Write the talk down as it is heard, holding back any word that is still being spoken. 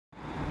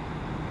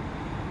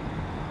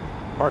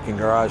parking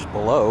garage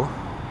below.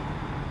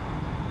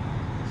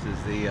 This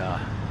is the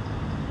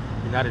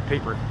United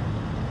Paper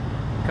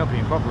Company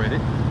Incorporated.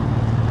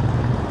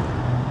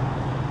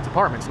 It's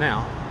apartments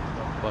now,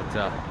 but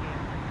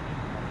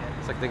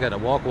looks like they got a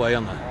walkway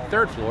on the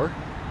 3rd floor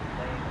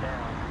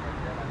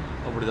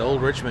over to the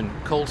Old Richmond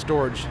Cold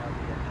Storage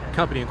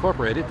Company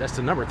Incorporated. That's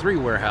the number 3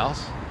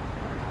 warehouse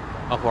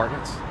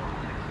apartments.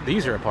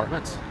 These are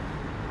apartments.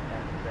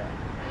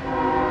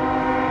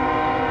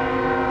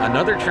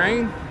 Another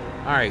train?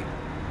 All right.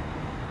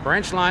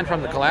 Branch line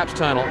from the collapsed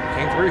tunnel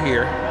came through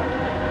here.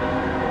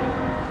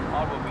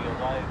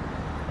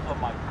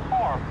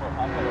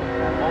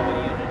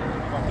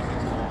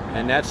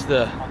 And that's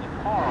the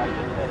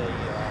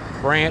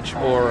branch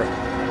or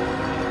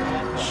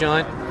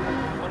shunt,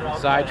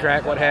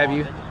 sidetrack, what have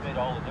you,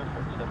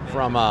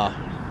 from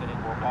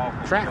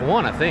track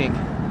 1, I think.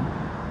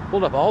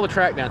 Pulled up all the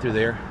track down through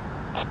there,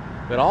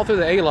 but all through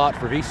the A lot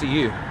for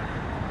VCU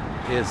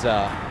is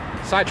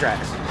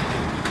sidetracks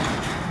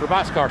for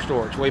boxcar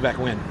storage way back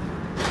when.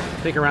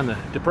 I think around the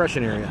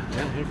Depression area.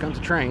 Yeah, here comes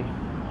a train.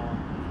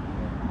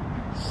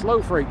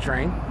 Slow freight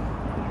train.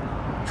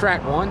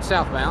 Track 1,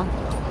 southbound.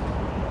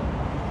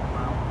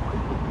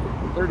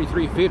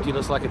 3350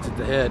 looks like it's at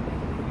the head.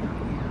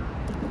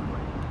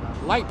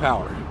 Light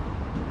power.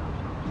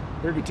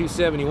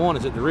 3271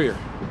 is at the rear.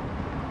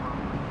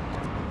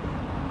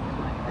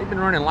 They've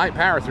been running light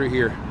power through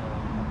here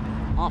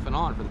off and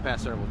on for the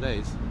past several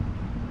days.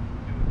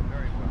 I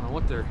don't know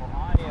what they're...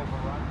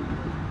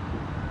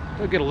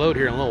 They'll get a load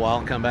here in a little while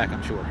and come back,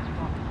 I'm sure.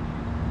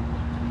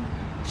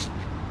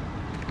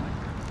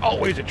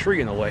 Always a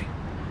tree in the way.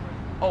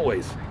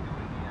 Always.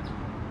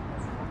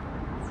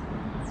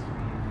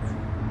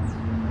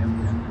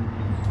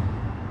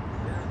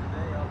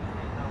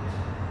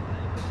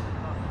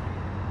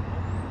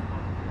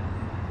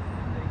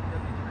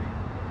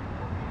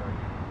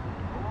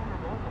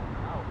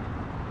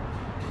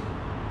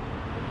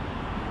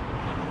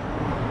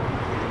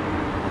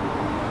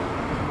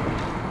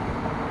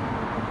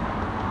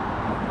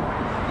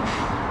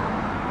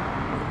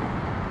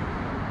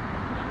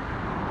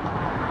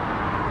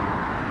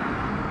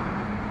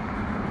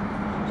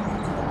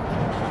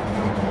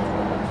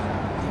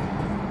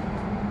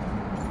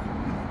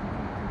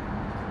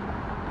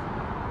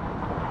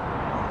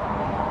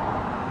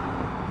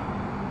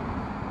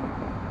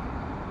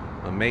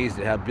 Amazed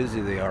at how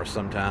busy they are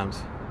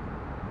sometimes.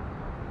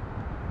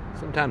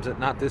 Sometimes it's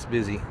not this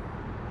busy,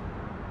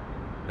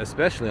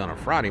 especially on a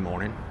Friday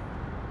morning.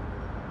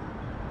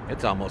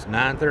 It's almost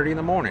 9:30 in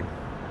the morning.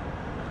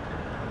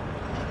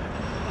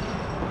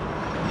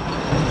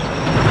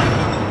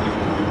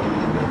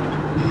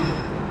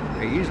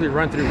 They usually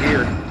run through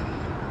here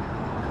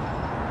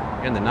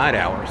in the night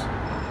hours.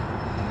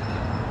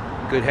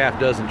 Good half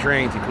dozen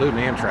trains, including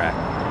Amtrak.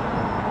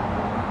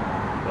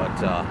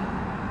 But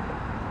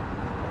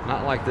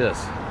not like this.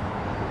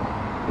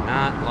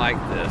 Not like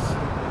this.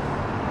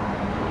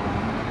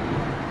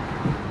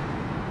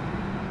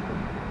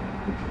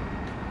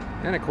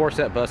 And of course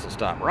that bus will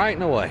stop right in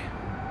the way.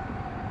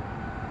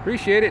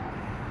 Appreciate it.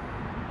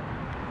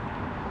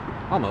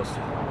 Almost.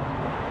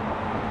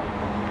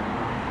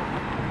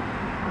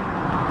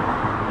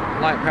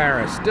 Light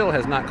power still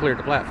has not cleared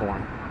the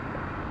platform.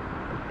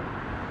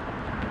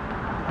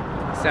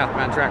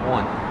 Southbound track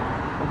 1.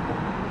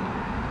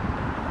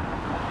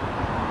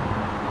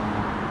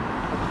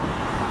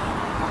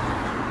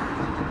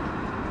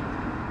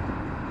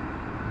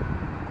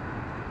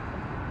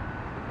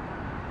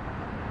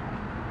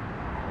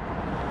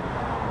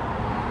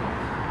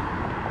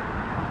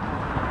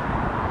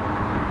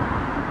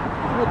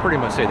 Pretty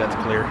much say that's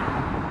clear.